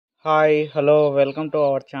Hi, hello, welcome to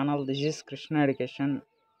our channel. This is Krishna Education.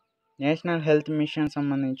 National health machine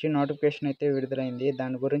సంబంధించి notification అయితే విడుదలైంది.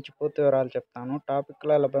 దాని గురించి పూర్తి వివరాలు చెప్తాను.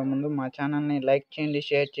 టాపిక్లో వెళ్ళబోయే ముందు మా ఛానల్ని లైక్ చేయండి,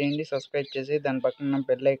 షేర్ చేయండి, సబ్స్క్రైబ్ చేసి దాని పక్కన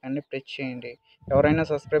బెల్ ఐకాన్ని ప్రెస్ చేయండి. ఎవరైనా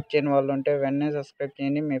సబ్స్క్రైబ్ చేయని వాళ్ళు ఉంటే వెంటనే సబ్స్క్రైబ్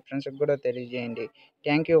చేయండి, మీ ఫ్రెండ్స్కి కూడా తెలియజేయండి.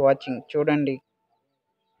 Thank you watching. చూడండి.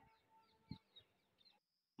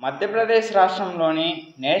 మధ్యప్రదేశ్ రాష్ట్రంలోని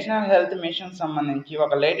నేషనల్ హెల్త్ మిషన్ సంబంధించి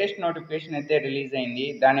ఒక లేటెస్ట్ నోటిఫికేషన్ అయితే రిలీజ్ అయింది.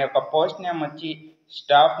 దాని యొక్క పోస్ట్ నేమ్ వచ్చి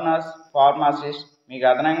స్టాఫ్ నర్స్ ఫార్మసిస్ట్. మీకు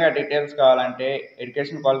అదనంగా డీటెయిల్స్ కావాలంటే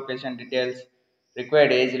education qualification details,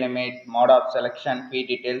 required age limit, mode of selection, fee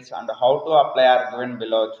details and how to apply are given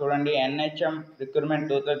below. చూడండి, ఎన్హెచ్ఎం రిక్రూట్మెంట్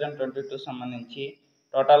 2022 సంబంధించి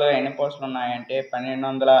టోటల్గా ఎన్ని పోస్టులు ఉన్నాయంటే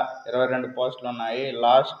 1222 పోస్టులు ఉన్నాయి.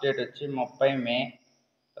 లాస్ట్ డేట్ వచ్చి 30 మే.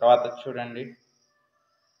 తర్వాత చూడండి,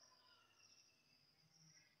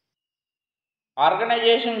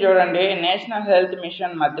 ఆర్గనైజేషన్ చూడండి, national health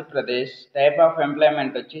machine Madhya Pradesh. Type of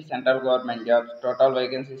employment వచ్చి central government jobs. Total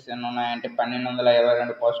vacancies ఎన్ని ఉన్నాయంటే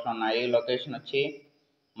 1222 పోస్టులు ఉన్నాయి. లొకేషన్ వచ్చి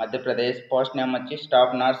మధ్యప్రదేశ్. పోస్ట్ నేమ్ వచ్చి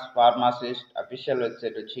staff nurse pharmacist. Official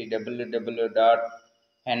website వచ్చి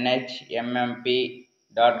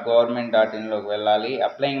www.nhmmp.government.in వెళ్ళాలి.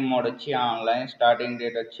 అప్లయింగ్ మోడ్ వచ్చి ఆన్లైన్. స్టార్టింగ్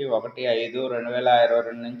డేట్ వచ్చి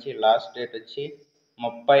 1/5/2022 నుంచి లాస్ట్ డేట్ వచ్చి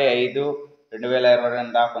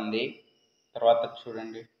 30/5/2022 దాకా ఉంది. తర్వాత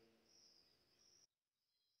చూడండి,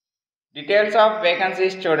 డీటెయిల్స్ ఆఫ్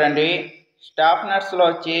వేకెన్సీస్ చూడండి. స్టాఫ్ నర్స్లో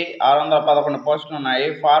వచ్చి 611 పోస్టులు ఉన్నాయి.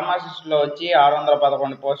 ఫార్మసిస్ట్లో వచ్చి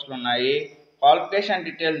 611 పోస్టులు ఉన్నాయి. క్వాలిఫికేషన్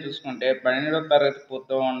డీటెయిల్స్ చూసుకుంటే 12వ తరగతి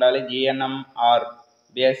పూర్తి ఉండాలి. GNM ఆర్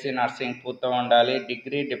B.SC నర్సింగ్ పూర్తి ఉండాలి.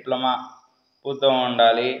 డిగ్రీ డిప్లొమా పూర్తి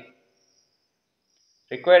ఉండాలి.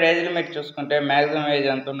 రిక్వైర్డ్ ఏజ్ లిమిట్ చూసుకుంటే మ్యాక్సిమం ఏజ్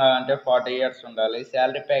ఎంత ఉండాలంటే 40 ఇయర్స్ ఉండాలి.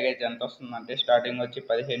 శాలరీ ప్యాకేజ్ ఎంత వస్తుందంటే స్టార్టింగ్ వచ్చి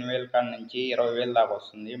 15,000 కాడ నుంచి 20,000 దాకా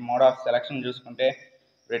వస్తుంది. మోడ్ ఆఫ్ సెలక్షన్ చూసుకుంటే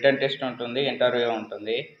రిటర్న్ టెస్ట్ ఉంటుంది, ఇంటర్వ్యూ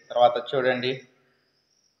ఉంటుంది. తర్వాత చూడండి,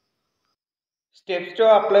 steps to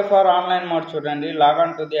apply for online mode చూడండి.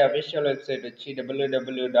 Log on to the official website వచ్చి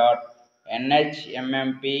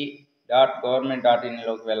www.nhmmp.government.in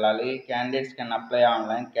వెళ్ళాలి. Candidates can apply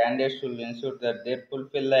online. Candidates should insure that they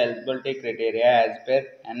fulfil the eligibility criteria as per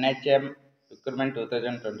NHM recruitment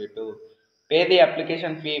 2022. Pay the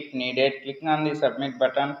application fee if needed. Click on the submit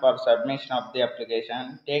button for submission of the application.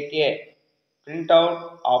 Take a printout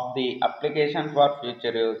of the application for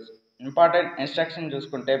future use. Important instruction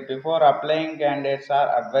చూసుకుంటే before applying candidates are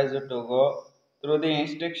advised to go through the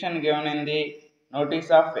instruction given in the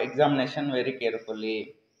notice of examination very carefully.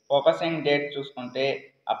 Focusing date చూసుకుంటే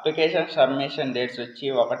application submission dates వచ్చి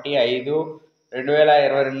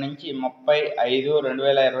 1/5/2022 నుంచి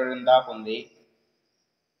 30/5/2022 దాకా ఉంది.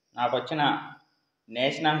 నాకు వచ్చిన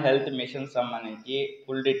national health machine సంబంధించి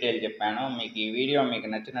full detail చెప్పాను. మీకు ఈ వీడియో మీకు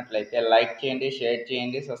నచ్చినట్లయితే లైక్ చేయండి, షేర్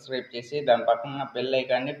చేయండి, సబ్స్క్రైబ్ చేసి దాని పక్కన బెల్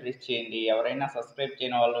ఐకాన్ని ప్రెస్ చేయండి. ఎవరైనా సబ్స్క్రైబ్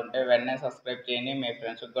చేయని వాళ్ళు ఉంటే వెంటనే సబ్స్క్రైబ్ చేయండి, మీ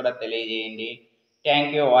ఫ్రెండ్స్కి కూడా తెలియజేయండి.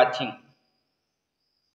 Thank you watching.